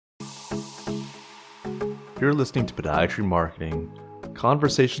You're listening to Podiatry Marketing,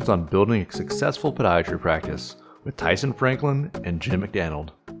 conversations on building a successful podiatry practice with Tyson Franklin and Jim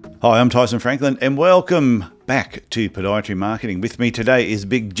McDonald. Hi, I'm Tyson Franklin, and welcome back to Podiatry Marketing. With me today is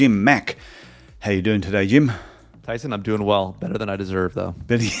Big Jim Mack. How you doing today, Jim? Tyson, I'm doing well. Better than I deserve, though.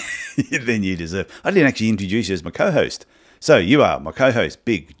 Better than you deserve. I didn't actually introduce you as my co-host. So you are my co-host,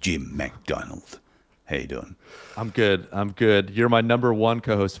 Big Jim McDonald. How you doing? I'm good. You're my number one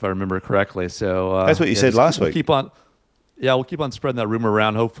co-host, if I remember correctly. So that's what you said last week. We'll keep on spreading that rumor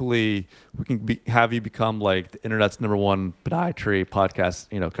around. Hopefully, we can have you become like the internet's number one podiatry podcast,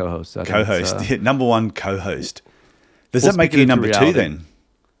 co-host. Number one co-host. Does that make you number two then?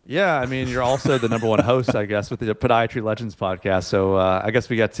 Yeah, I mean, you're also the number one host, I guess, with the Podiatry Legends podcast. So I guess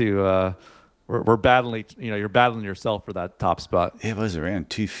we got to we're battling. You're battling yourself for that top spot. Yeah, it was around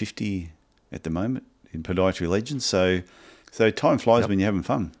 250 at the moment in Podiatry Legends. So time flies when you're having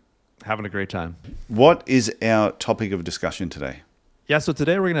fun. Having a great time. What is our topic of discussion today? Yeah, so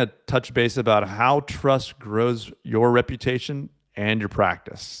today we're going to touch base about how trust grows your reputation and your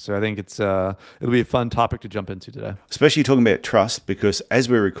practice. So I think it'll be a fun topic to jump into today. Especially talking about trust, because as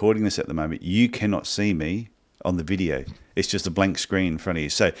we're recording this at the moment, you cannot see me on the video. It's just a blank screen in front of you.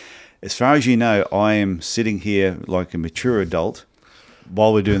 So as far as you know, I am sitting here like a mature adult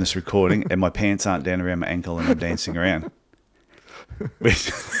while we're doing this recording, and my pants aren't down around my ankle and I'm dancing around.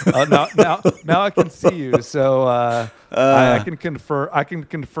 Now I can see you, so I can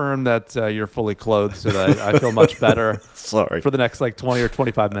confirm that you're fully clothed, so that I feel much better. Sorry for the next 20 or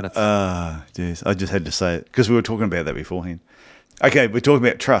 25 minutes. Jeez, I just had to say it because we were talking about that beforehand. Okay, we're talking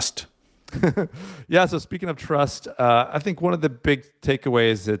about trust. Yeah. So speaking of trust, I think one of the big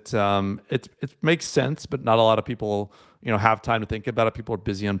takeaways it makes sense, but not a lot of people have time to think about it. People are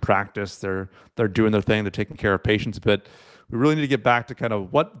busy on practice. They're doing their thing. They're taking care of patients, but we really need to get back to kind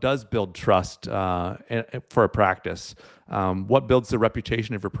of what does build trust for a practice. What builds the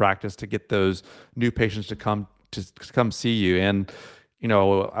reputation of your practice to get those new patients to come see you. And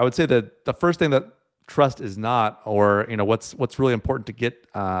I would say that the first thing that trust is not, or what's really important to get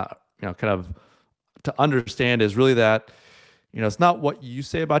kind of to understand is really that it's not what you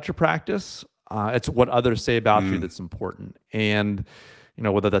say about your practice. It's what others say about you that's important. And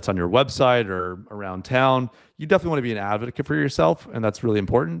whether that's on your website or around town, you definitely want to be an advocate for yourself, and that's really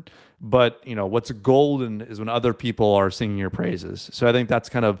important. But what's golden is when other people are singing your praises. So I think that's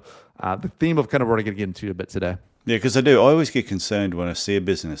kind of the theme of kind of what we're going to get into a bit today. Yeah, because I always get concerned when I see a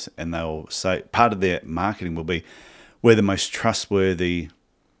business and they'll say part of their marketing will be we're the most trustworthy,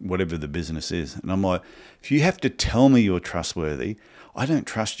 whatever the business is. And I'm like, if you have to tell me you're trustworthy, I don't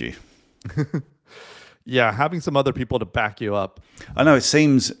trust you. Yeah, having some other people to back you up. I know it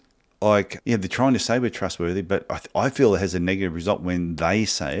seems like they're trying to say we're trustworthy, but I feel it has a negative result when they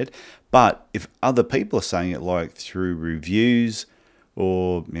say it. But if other people are saying it, like through reviews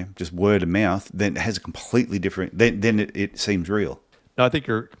or just word of mouth, then it has a completely different. Then it seems real. No, I think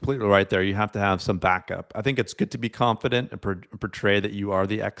you're completely right there. You have to have some backup. I think it's good to be confident and portray that you are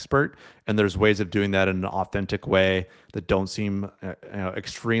the expert, and there's ways of doing that in an authentic way that don't seem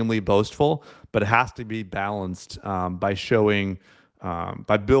extremely boastful, but it has to be balanced by showing,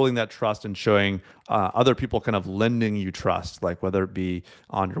 by building that trust and showing other people kind of lending you trust, like whether it be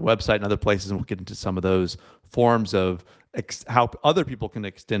on your website and other places, and we'll get into some of those forms of how other people can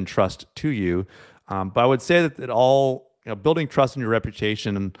extend trust to you. But I would say that it all, building trust in your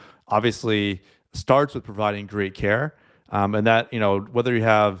reputation obviously starts with providing great care. And that, whether you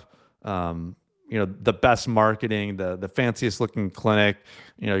have, the best marketing, the fanciest looking clinic,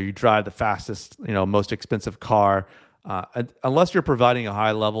 you drive the fastest, most expensive car, unless you're providing a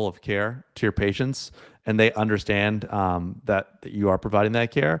high level of care to your patients and they understand that you are providing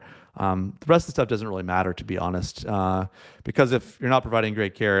that care, the rest of the stuff doesn't really matter, to be honest, because if you're not providing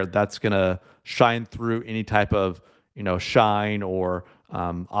great care, that's going to shine through any type of shine or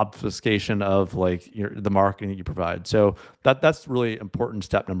obfuscation of the marketing that you provide. So that's really important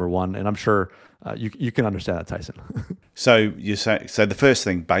step number one, and I'm sure you can understand that, Tyson. So the first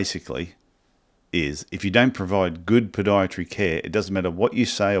thing basically is if you don't provide good podiatry care, it doesn't matter what you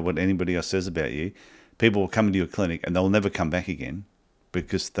say or what anybody else says about you. People will come into your clinic and they'll never come back again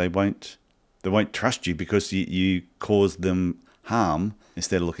because they won't trust you because you cause them harm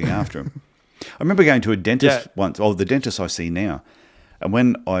instead of looking after them. I remember going to a dentist once, the dentist I see now. And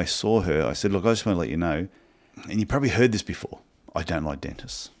when I saw her, I said, look, I just want to let you know, and you probably heard this before, I don't like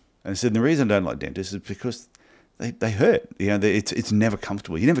dentists. And I said, the reason I don't like dentists is because they hurt. It's never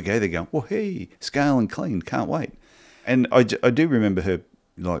comfortable. You never go there going, well, hey, scale and clean, can't wait. And I do remember her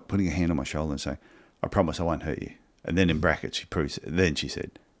putting a hand on my shoulder and saying, I promise I won't hurt you. And then in brackets, she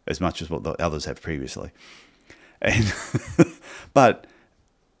said, as much as what the others have previously. And but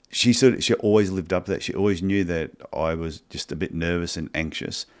she always lived up to that. She always knew that I was just a bit nervous and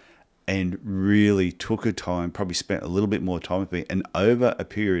anxious, and really took her time. Probably spent a little bit more time with me, and over a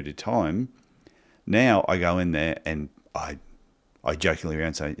period of time, now I go in there and I jokingly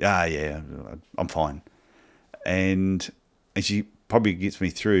around say, yeah, I'm fine, and she probably gets me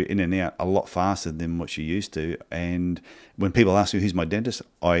through in and out a lot faster than what she used to. And when people ask me who's my dentist,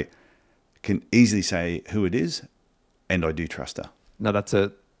 I can easily say who it is, and I do trust her. No, that's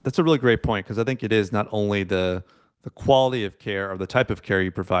a really great point, because I think it is not only the quality of care or the type of care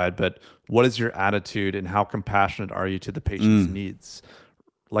you provide, but what is your attitude and how compassionate are you to the patient's needs?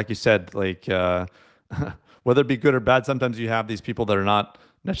 Like you said, like whether it be good or bad, sometimes you have these people that are not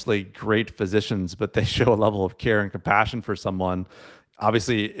necessarily great physicians, but they show a level of care and compassion for someone.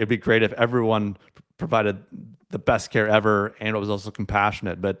 Obviously, it'd be great if everyone provided the best care ever and it was also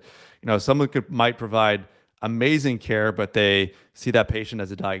compassionate. But someone might provide amazing care, but they see that patient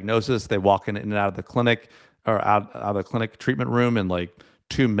as a diagnosis. They walk in and out of the clinic or out of the clinic treatment room in like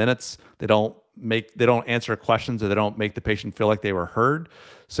 2 minutes. They don't answer questions, or they don't make the patient feel like they were heard.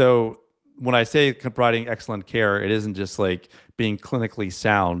 So when I say providing excellent care, it isn't just like being clinically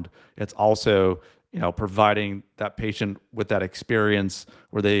sound. It's also providing that patient with that experience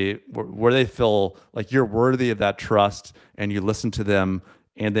where they feel like you're worthy of that trust, and you listen to them,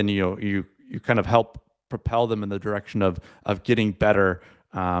 and then you kind of help propel them in the direction of getting better.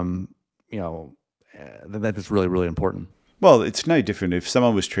 That is really, really important. Well, it's no different if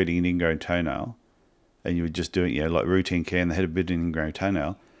someone was treating an ingrown toenail and you were just doing, like routine care, and they had a bit of an ingrown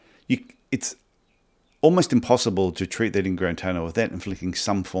toenail. It's almost impossible to treat that ingrown toenail without inflicting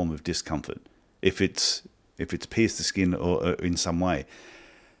some form of discomfort if it's pierced the skin or in some way.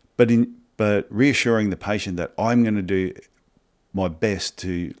 But reassuring the patient that I'm going to do my best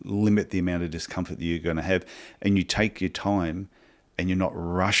to limit the amount of discomfort that you're going to have, and you take your time and you're not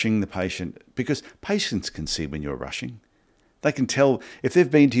rushing the patient, because patients can see when you're rushing. They can tell if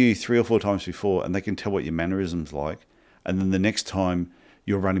they've been to you 3 or 4 times before, and they can tell what your mannerism's like, and then the next time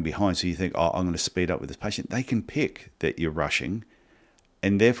you're running behind, so you think, I'm going to speed up with this patient. They can pick that you're rushing,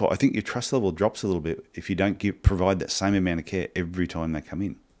 and therefore I think your trust level drops a little bit if you don't provide that same amount of care every time they come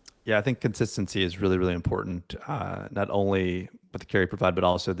in. Yeah, I think consistency is really, really important. Not only with the care you provide, but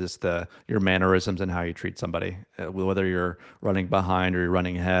also your mannerisms and how you treat somebody. Whether you're running behind or you're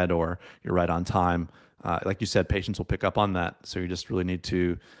running ahead or you're right on time. Like you said, patients will pick up on that. So you just really need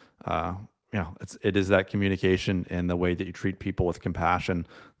to, it is that communication and the way that you treat people with compassion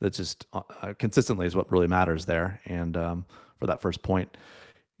that just consistently is what really matters there. And for that first point,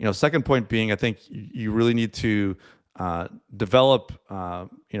 second point being, I think you really need to develop,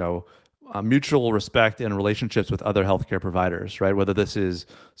 mutual respect and relationships with other healthcare providers, right? Whether this is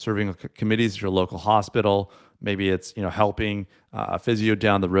serving committees at your local hospital, maybe it's helping a physio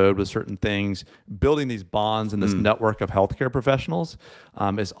down the road with certain things. Building these bonds and this network of healthcare professionals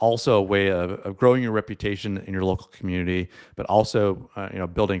is also a way of growing your reputation in your local community, but also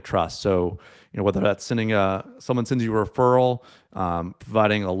building trust. So whether that's someone sends you a referral,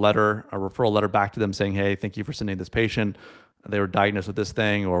 providing a referral letter back to them saying, hey, thank you for sending this patient. They were diagnosed with this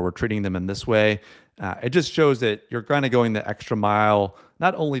thing, or we're treating them in this way. It just shows that you're kind of going the extra mile,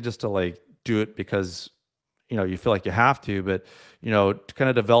 not only just to like do it because you feel like you have to, but kind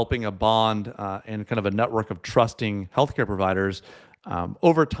of developing a bond and kind of a network of trusting healthcare providers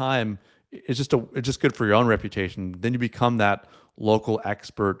over time. It's just good for your own reputation. Then you become that local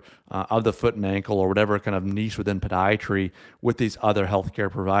expert of the foot and ankle or whatever kind of niche within podiatry with these other healthcare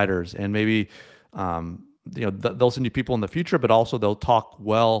providers, and maybe they'll send you people in the future, but also they'll talk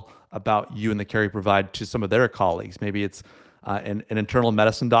well about you and the care you provide to some of their colleagues. Maybe it's an internal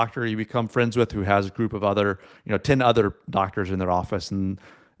medicine doctor you become friends with who has a group of other, 10 other doctors in their office. And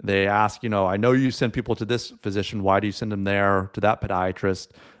they ask, I know you send people to this physician. Why do you send them there, to that podiatrist?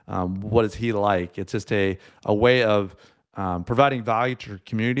 What is he like? It's just a way of providing value to your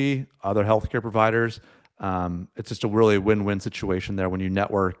community, other healthcare providers. It's just a really win-win situation there when you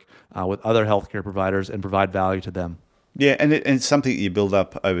network with other healthcare providers and provide value to them. Yeah, and it's something that you build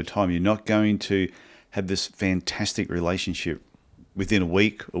up over time. You're not going to have this fantastic relationship within a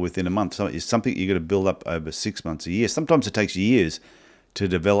week or within a month. So it's something you've got to build up over 6 months, a year. Sometimes it takes years to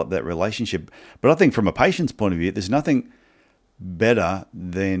develop that relationship. But I think from a patient's point of view, there's nothing better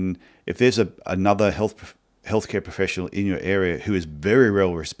than if there's another healthcare professional in your area who is very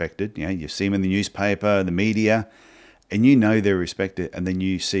well respected. You see them in the newspaper, the media, and they're respected. And then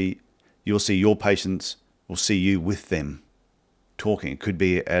you'll see your patients will see you with them talking. It could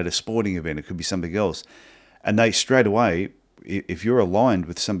be at a sporting event. It could be something else. And they straight away, if you're aligned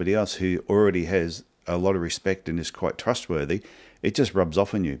with somebody else who already has a lot of respect and is quite trustworthy, it just rubs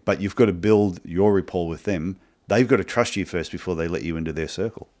off on you. But you've got to build your rapport with them. They've got to trust you first before they let you into their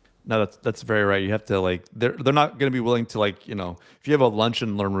circle. No, that's very right. You have to like they're not going to be willing to like, if you have a lunch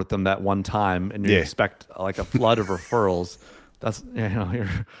and learn with them that one time and you Yeah. expect like a flood of referrals, that's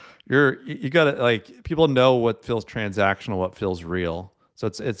you got to like people know what feels transactional, what feels real. So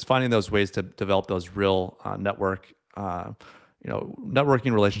it's finding those ways to develop those real networking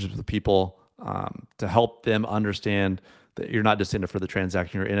relationships with people to help them understand that you're not just in it for the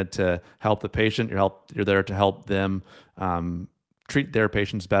transaction. You're in it to help the patient. You're there to help them treat their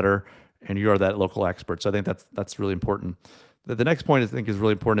patients better, and you are that local expert. So I think that's really important. The next point I think is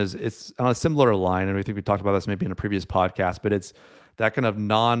really important is it's on a similar line, and I think we talked about this maybe in a previous podcast, but it's that kind of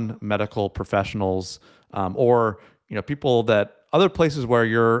non-medical professionals or people that other places where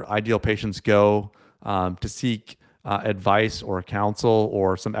your ideal patients go to seek advice or counsel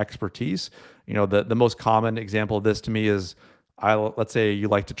or some expertise. The most common example of this to me is let's say you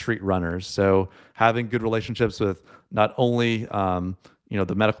like to treat runners. So having good relationships with not only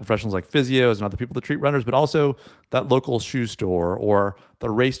the medical professionals like physios and other people that treat runners, but also that local shoe store or the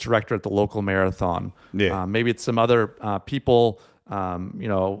race director at the local marathon. Yeah. Maybe it's some other people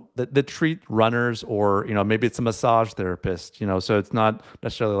that treat runners, or maybe it's a massage therapist. So it's not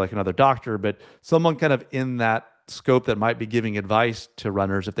necessarily like another doctor, but someone kind of in that scope that might be giving advice to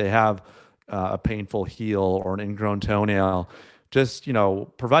runners if they have a painful heel or an ingrown toenail. Just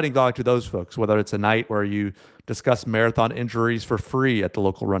providing value to those folks, whether it's a night where you discuss marathon injuries for free at the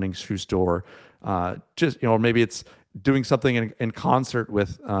local running shoe store, or maybe it's doing something in concert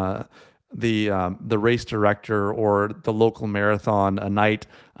with the race director or the local marathon, a night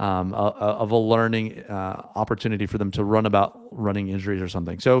of a learning opportunity for them to run about running injuries or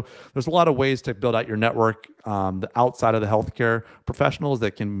something. So there's a lot of ways to build out your network outside of the healthcare professionals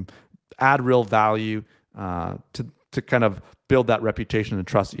that can add real value to kind of build that reputation and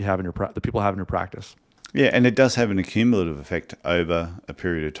trust that you have in the people have in your practice. Yeah, and it does have an accumulative effect over a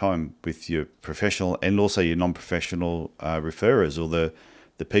period of time with your professional and also your non-professional referrers or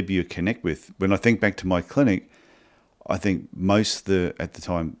the people you connect with. When I think back to my clinic, I think at the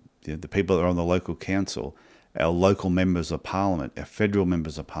time, the people that are on the local council, our local members of parliament, our federal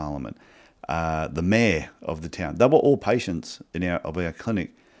members of parliament, the mayor of the town, they were all patients of our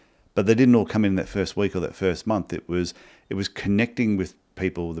clinic, but they didn't all come in that first week or that first month. It was connecting with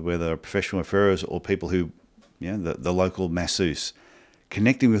people, whether they're professional referrers or people who, the local masseuse,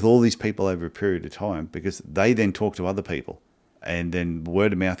 connecting with all these people over a period of time, because they then talk to other people. And then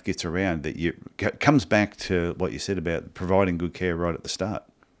word of mouth gets around comes back to what you said about providing good care right at the start.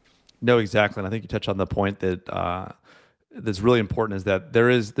 No, exactly. And I think you touched on the point that that's really important is that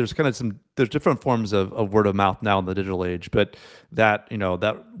there's different forms of word of mouth now in the digital age, but that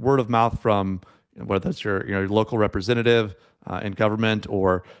word of mouth from whether it's your local representative in government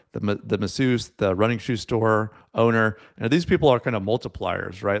or the masseuse, the running shoe store owner, these people are kind of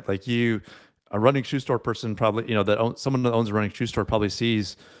multipliers, right? Like a running shoe store person probably, someone that owns a running shoe store probably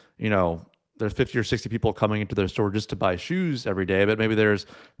sees, there's 50 or 60 people coming into their store just to buy shoes every day, but maybe there's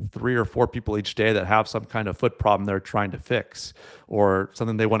 3 or 4 people each day that have some kind of foot problem they're trying to fix or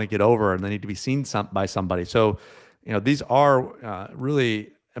something they want to get over and they need to be seen by somebody. So, these are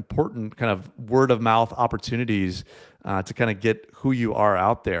really important kind of word of mouth opportunities to kind of get who you are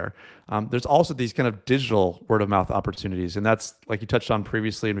out there. There's also these kind of digital word of mouth opportunities. And that's like you touched on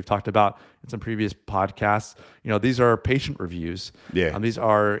previously, and we've talked about in some previous podcasts, these are patient reviews. Yeah. These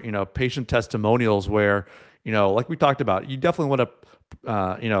are, patient testimonials where, like we talked about, you definitely want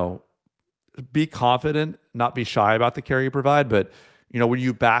to, be confident, not be shy about the care you provide. But, when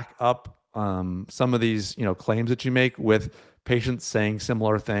you back up some of these, claims that you make with patients saying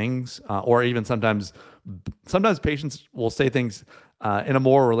similar things, or even sometimes patients will say things in a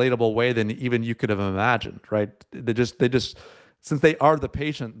more relatable way than even you could have imagined, right? They just since they are the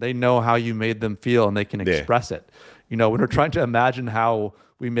patient, they know how you made them feel and they can express it. When we're trying to imagine how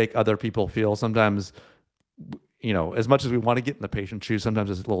we make other people feel, sometimes, as much as we want to get in the patient's shoes,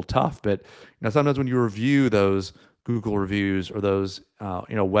 sometimes it's a little tough. But sometimes when you review those Google reviews or those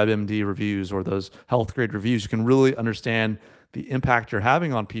WebMD reviews or those Healthgrade reviews, you can really understand the impact you're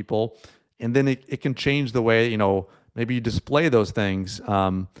having on people, and then it can change the way maybe you display those things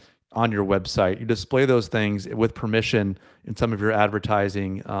on your website. You display those things with permission in some of your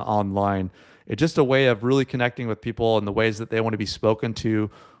advertising online. It's just a way of really connecting with people in the ways that they want to be spoken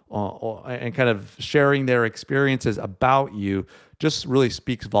to, and kind of sharing their experiences about you just really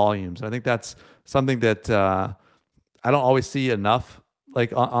speaks volumes. And I think that's something that I don't always see enough,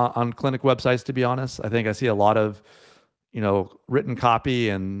 like on clinic websites, to be honest. I think I see a lot of, written copy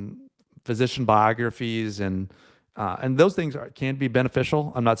and physician biographies and those things can be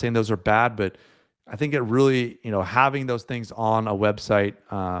beneficial. I'm not saying those are bad, but I think it really, having those things on a website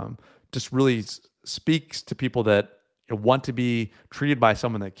just really speaks to people that want to be treated by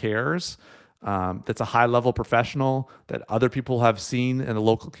someone that cares, that's a high level professional that other people have seen in the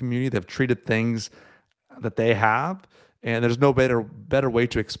local community. They've treated things that they have, and there's no better way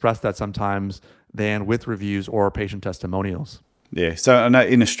to express that sometimes than with reviews or patient testimonials. Yeah, so I know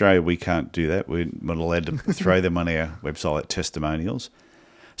in Australia we can't do that. We're not allowed to throw them on our website, testimonials.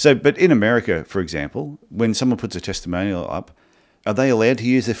 So, but in America, for example, when someone puts a testimonial up, are they allowed to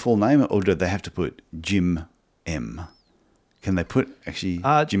use their full name, or do they have to put Jim M? Can they put actually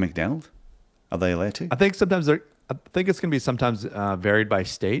Jim McDonald? Are they allowed to? I think I think it's going to be sometimes varied by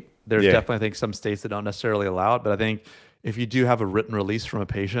state. There's definitely, I think, some states that don't necessarily allow it, but I think if you do have a written release from a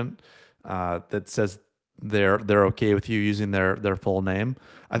patient that says they're okay with you using their full name,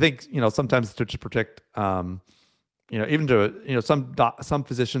 I think sometimes to protect even to some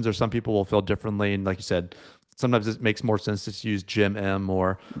physicians or some people will feel differently, and like you said, sometimes it makes more sense to use Jim M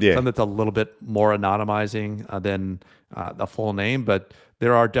or something that's a little bit more anonymizing than the full name. But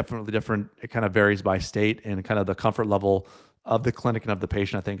there are definitely different. It kind of varies by state, and kind of the comfort level of the clinic and of the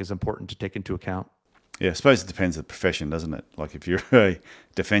patient, I think, is important to take into account. Yeah, I suppose it depends on the profession, doesn't it? Like if you're a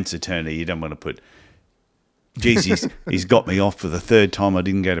defense attorney, you don't want to put, geez, he's got me off for the third time I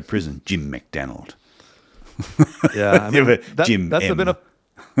didn't go to prison, Jim McDonald. Yeah, I mean, Jim that's M.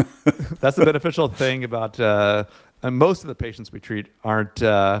 That's the beneficial thing about and most of the patients we treat aren't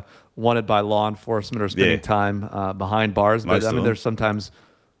wanted by law enforcement or spending time behind bars. But I mean, there's sometimes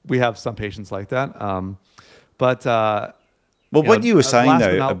we have some patients like that. Well, what you were saying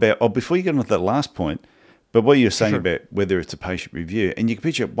though about, before you get on to that last point, but what you were saying about whether it's a patient review, and you can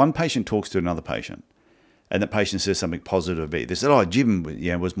picture one patient talks to another patient, and that patient says something positive about it. They said, "Oh, Jim,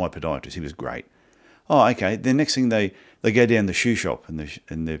 was my podiatrist. He was great." Oh, okay. The next thing they go down the shoe shop and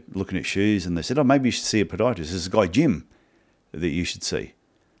they're looking at shoes, and they said, "Oh, maybe you should see a podiatrist. There's a guy Jim that you should see."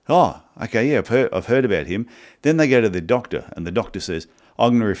 Oh, okay, yeah, I've heard about him. Then they go to the doctor, and the doctor says,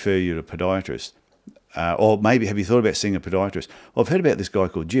 "I'm going to refer you to a podiatrist." Or maybe, have you thought about seeing a podiatrist? Well, I've heard about this guy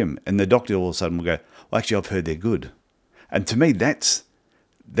called Jim. And the doctor all of a sudden will go, "Well, actually, I've heard they're good." And to me, that's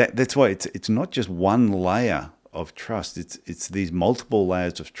why it's not just one layer of trust. It's these multiple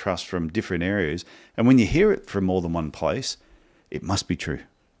layers of trust from different areas. And when you hear it from more than one place, it must be true.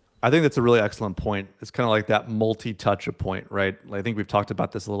 I think that's a really excellent point. It's kind of like that multi-touch point, right? I think we've talked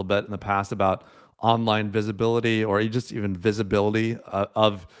about this a little bit in the past about online visibility, or just even visibility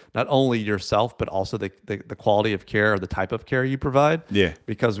of not only yourself, but also the quality of care or the type of care you provide. Yeah.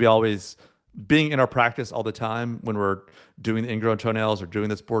 Because we always, being in our practice all the time, when we're doing the ingrown toenails or doing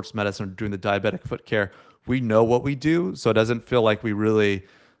the sports medicine or doing the diabetic foot care, we know what we do. So it doesn't feel like we really,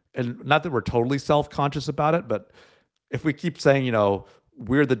 and not that we're totally self-conscious about it, but if we keep saying,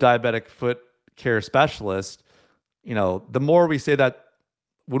 we're the diabetic foot care specialist, the more we say that,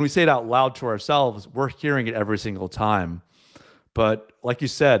 when we say it out loud to ourselves, we're hearing it every single time. But like you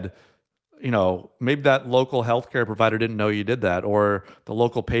said, maybe that local healthcare provider didn't know you did that, or the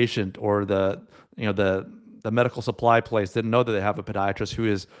local patient, or the medical supply place didn't know that they have a podiatrist who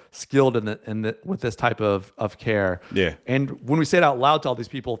is skilled with this type of care. Yeah. And when we say it out loud to all these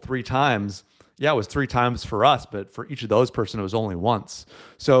people 3 times, it was 3 times for us, but for each of those person, it was only once.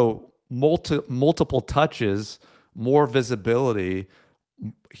 So multiple touches, more visibility,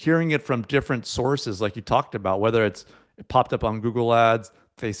 hearing it from different sources, like you talked about, whether it popped up on Google Ads,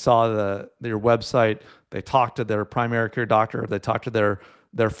 they saw their website, they talked to their primary care doctor, they talked to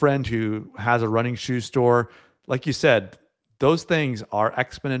their friend who has a running shoe store. Like you said, those things are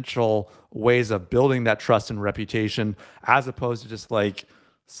exponential ways of building that trust and reputation, as opposed to just like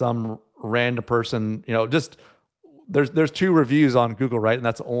some random person, just there's 2 reviews on Google, right? And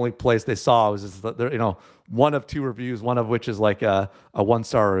that's the only place they saw was there, one of 2 reviews, one of which is like a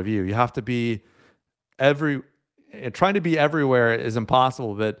 1-star review. You have to be trying to be everywhere is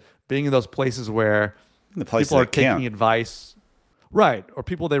impossible, but being in those places where people are taking advice, right, or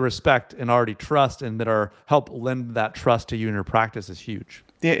people they respect and already trust, and that help lend that trust to you in your practice is huge.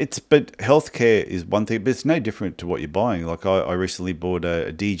 Yeah, but healthcare is one thing, but it's no different to what you're buying. Like I recently bought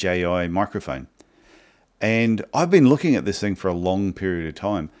a DJI microphone, and I've been looking at this thing for a long period of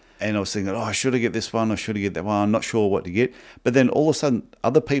time. And I was thinking, oh, should I get this one or should I get that one? I'm not sure what to get. But then all of a sudden,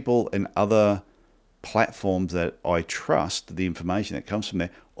 other people and other platforms that I trust, the information that comes from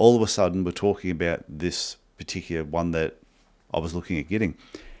there, all of a sudden we're talking about this particular one that I was looking at getting.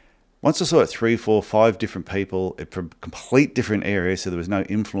 Once I saw it 3, 4, 5 different people from complete different areas, so there was no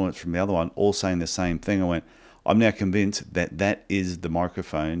influence from the other one, all saying the same thing, I went, I'm now convinced that is the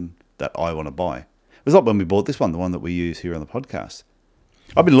microphone that I want to buy. It was like when we bought this one, the one that we use here on the podcast.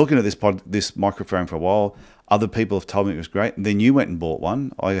 I've been looking at this microphone for a while. Other people have told me it was great. And then you went and bought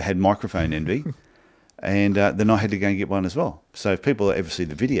one. I had microphone envy. And then I had to go and get one as well. So if people ever see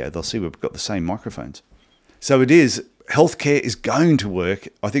the video, they'll see we've got the same microphones. So healthcare is going to work.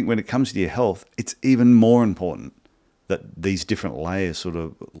 I think when it comes to your health, it's even more important that these different layers sort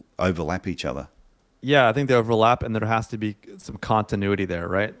of overlap each other. Yeah, I think they overlap, and there has to be some continuity there,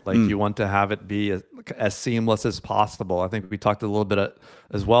 right? Like you want to have it be as seamless as possible. I think we talked a little bit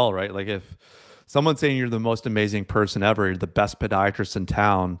as well, right? Like if someone's saying you're the most amazing person ever, you're the best podiatrist in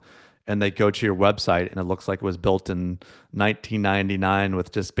town, and they go to your website and it looks like it was built in 1999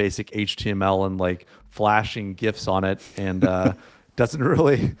 with just basic HTML and like flashing GIFs on it, and doesn't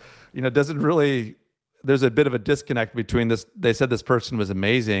really, there's a bit of a disconnect between this. They said this person was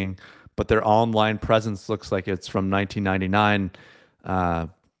amazing, but their online presence looks like it's from 1999.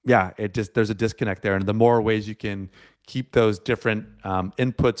 There's a disconnect there. And the more ways you can keep those different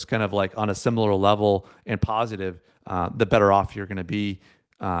inputs kind of like on a similar level and positive, the better off you're going to be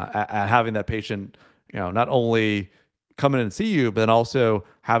at having that patient, not only come in and see you, but then also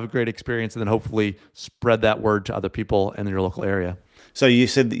have a great experience and then hopefully spread that word to other people in your local area. So you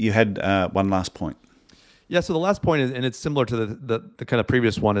said that you had one last point. Yeah. So the last point is, and it's similar to the kind of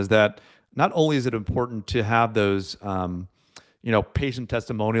previous one, is that not only is it important to have those, patient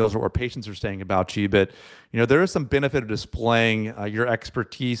testimonials or patients are saying about you, but, there is some benefit of displaying your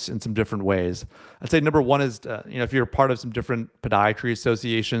expertise in some different ways. I'd say number one is, if you're part of some different podiatry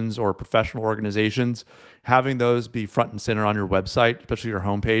associations or professional organizations, having those be front and center on your website, especially your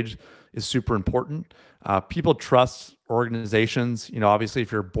homepage, is super important. People trust organizations, obviously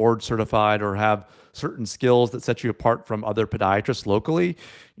if you're board certified or have certain skills that set you apart from other podiatrists locally,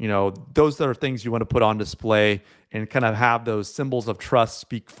 those are things you want to put on display and kind of have those symbols of trust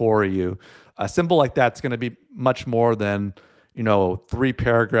speak for you. A symbol like that's going to be much more than, 3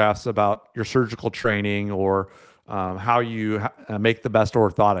 paragraphs about your surgical training or how you make the best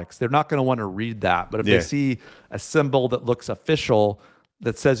orthotics. They're not going to want to read that. But if they see a symbol that looks official,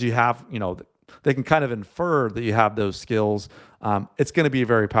 that says you have, they can kind of infer that you have those skills. It's going to be a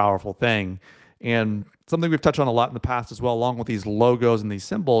very powerful thing. And something we've touched on a lot in the past as well, along with these logos and these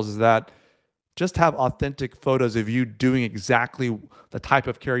symbols, is that just have authentic photos of you doing exactly the type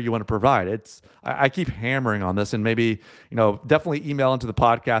of care you want to provide. I keep hammering on this, and maybe, definitely email into the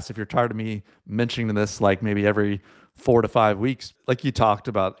podcast if you're tired of me mentioning this, like maybe every 4 to 5 weeks. Like you talked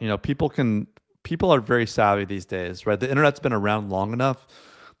about, people are very savvy these days, right? The internet's been around long enough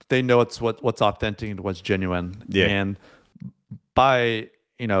that they know what's authentic and what's genuine. Yeah. And by,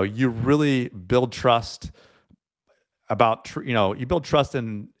 you really build trust you build trust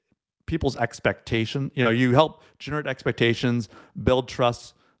in people's expectation. You help generate expectations, build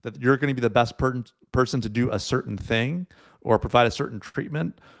trust that you're going to be the best person to do a certain thing or provide a certain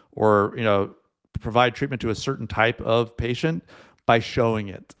treatment or, provide treatment to a certain type of patient by showing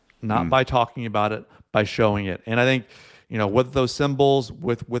it, not by talking about it, by showing it. And I think, with those symbols,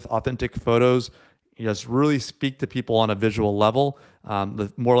 with authentic photos, just really speak to people on a visual level,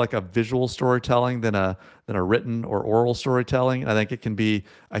 more like a visual storytelling than a written or oral storytelling. And I think it can be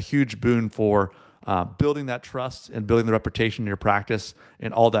a huge boon for building that trust and building the reputation in your practice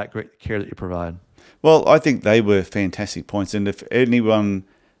and all that great care that you provide. Well, I think they were fantastic points. And if anyone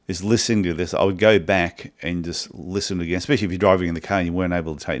is listening to this, I would go back and just listen again, especially if you're driving in the car and you weren't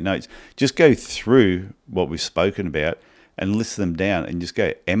able to take notes. Just go through what we've spoken about and list them down and just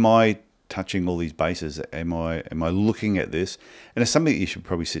go, am I touching all these bases? Am I looking at this? And it's something that you should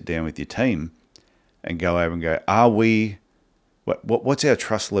probably sit down with your team and go over and go, are we, what's our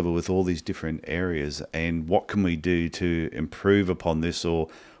trust level with all these different areas, and what can we do to improve upon this or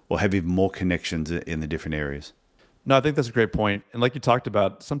have even more connections in the different areas? No, I think that's a great point. And like you talked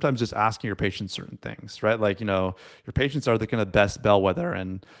about, sometimes just asking your patients certain things, right? Like, your patients are the kind of best bellwether,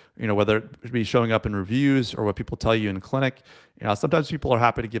 and, whether it be showing up in reviews or what people tell you in clinic, sometimes people are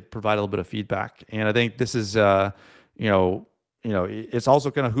happy to provide a little bit of feedback. And I think this is, it's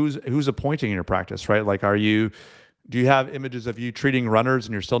also kind of who's appointing in your practice, right? Like, do you have images of you treating runners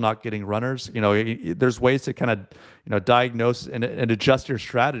and you're still not getting runners? There's ways to kind of, diagnose and adjust your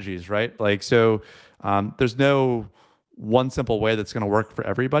strategies, right? Like, so there's no one simple way that's going to work for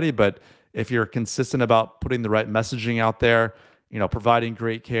everybody, but if you're consistent about putting the right messaging out there, providing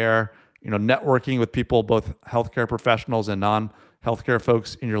great care, networking with people, both healthcare professionals and non-healthcare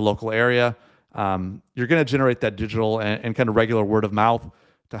folks in your local area, you're going to generate that digital and kind of regular word of mouth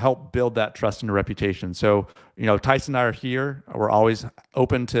to help build that trust and your reputation. So, Tyson and I are here. We're always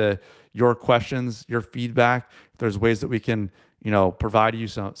open to your questions, your feedback. If there's ways that we can, provide you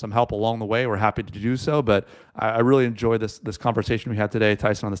some help along the way, we're happy to do so. But I really enjoyed this conversation we had today,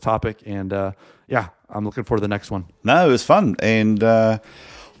 Tyson, on this topic. And yeah, I'm looking forward to the next one. No, it was fun. And I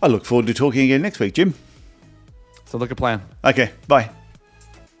look forward to talking again next week, Jim. So look at plan. Okay, bye.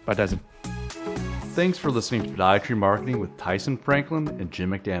 Bye, Tyson. Thanks for listening to Podiatry Marketing with Tyson Franklin and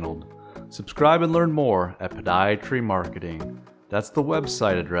Jim McDaniel. Subscribe and learn more at Podiatry Marketing. That's the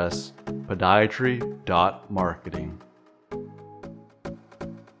website address, podiatry.marketing.